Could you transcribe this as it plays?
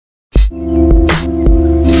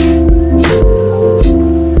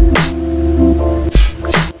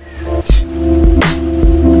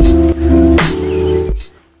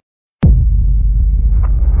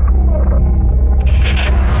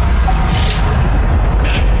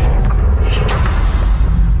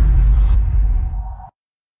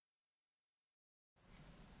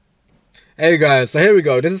Hey guys, so here we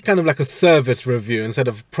go. This is kind of like a service review instead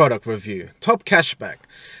of product review. Top cashback.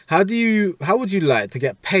 How would you like to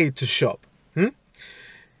get paid to shop?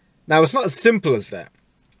 Now, it's not as simple as that,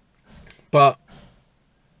 but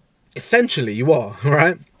essentially you are,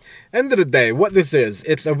 right? End of the day, what this is,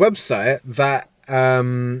 it's a website that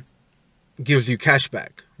gives you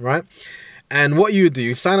cashback, right? And what you do,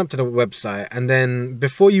 you sign up to the website, and then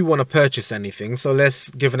before you want to purchase anything, so let's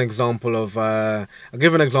give an example of, I'll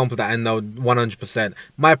give an example that I know 100%,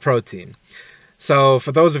 my protein. So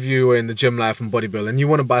for those of you who are in the gym life and bodybuilding, you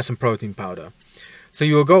want to buy some protein powder. So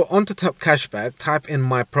you will go onto Top Cashback, type in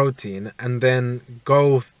my protein, and then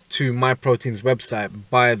go to my protein's website,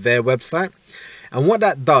 buy their website. And what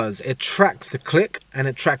that does, it tracks the click and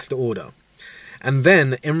it tracks the order. And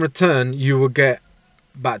then in return, you will get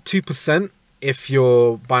about 2% if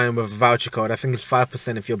you're buying with a voucher code. I think it's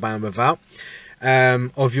 5% if you're buying without,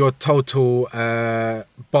 of your total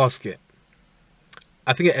basket.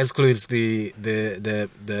 I think it excludes the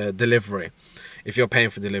delivery if you're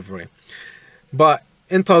paying for delivery. But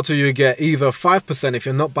in total, you get either 5% if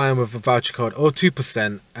you're not buying with a voucher code, or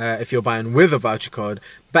 2% if you're buying with a voucher code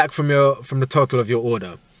back from the total of your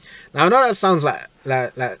order. Now I know that sounds like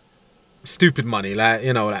stupid money,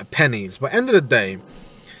 like pennies, but end of the day,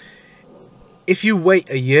 if you wait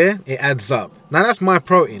a year, it adds up. Now that's my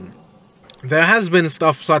protein. There has been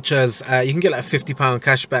stuff such as you can get like £50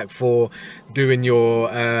 cash back for doing your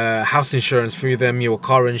house insurance through them, your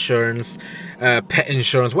car insurance, pet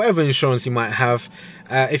insurance, whatever insurance you might have.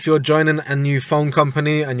 If you're joining a new phone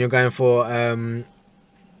company and you're going for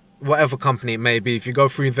whatever company it may be, if you go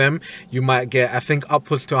through them, you might get, I think,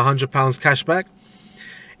 upwards to £100 cash back.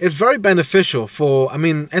 It's very beneficial for, I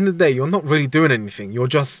mean, end of the day, you're not really doing anything. You're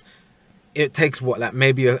just, it takes what, like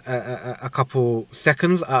maybe a couple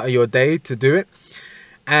seconds out of your day to do it,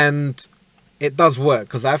 and it does work,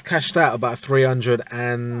 because I've cashed out about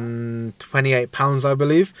 £328, I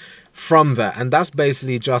believe, from that, and that's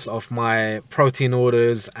basically just off my protein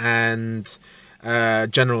orders and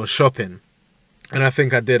general shopping. And I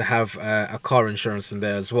think I did have a car insurance in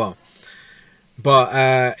there as well.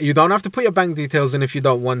 But you don't have to put your bank details in if you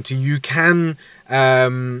don't want to. You can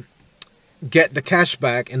get the cash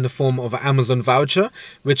back in the form of an Amazon voucher,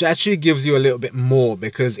 which actually gives you a little bit more,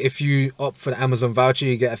 because if you opt for the Amazon voucher,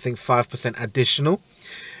 you get, I think, 5% additional.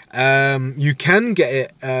 You can get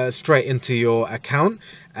it straight into your account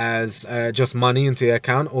as just money into your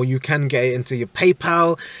account, or you can get it into your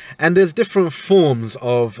PayPal, and there's different forms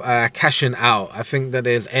of cashing out. I think that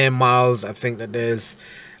there's air miles, I think that there's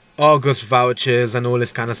August vouchers and all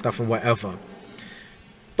this kind of stuff and whatever.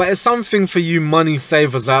 But it's something for you money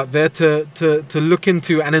savers out there to look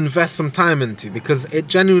into and invest some time into, because it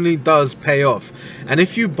genuinely does pay off. And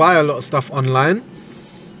if you buy a lot of stuff online,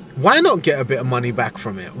 why not get a bit of money back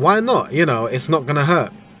from it? Why not? You know, it's not gonna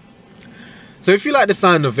hurt. So if you like the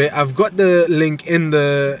sound of it, I've got the link in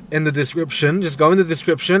the description. Just go in the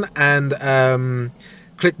description and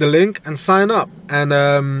click the link and sign up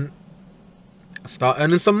and start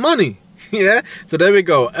earning some money. Yeah, so there we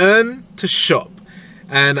go, earn to shop.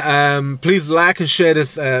 And please like and share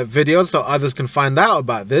this video so others can find out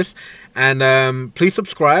about this, and please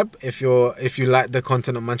subscribe if you like the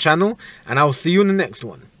content on my channel, and I will see you in the next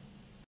one.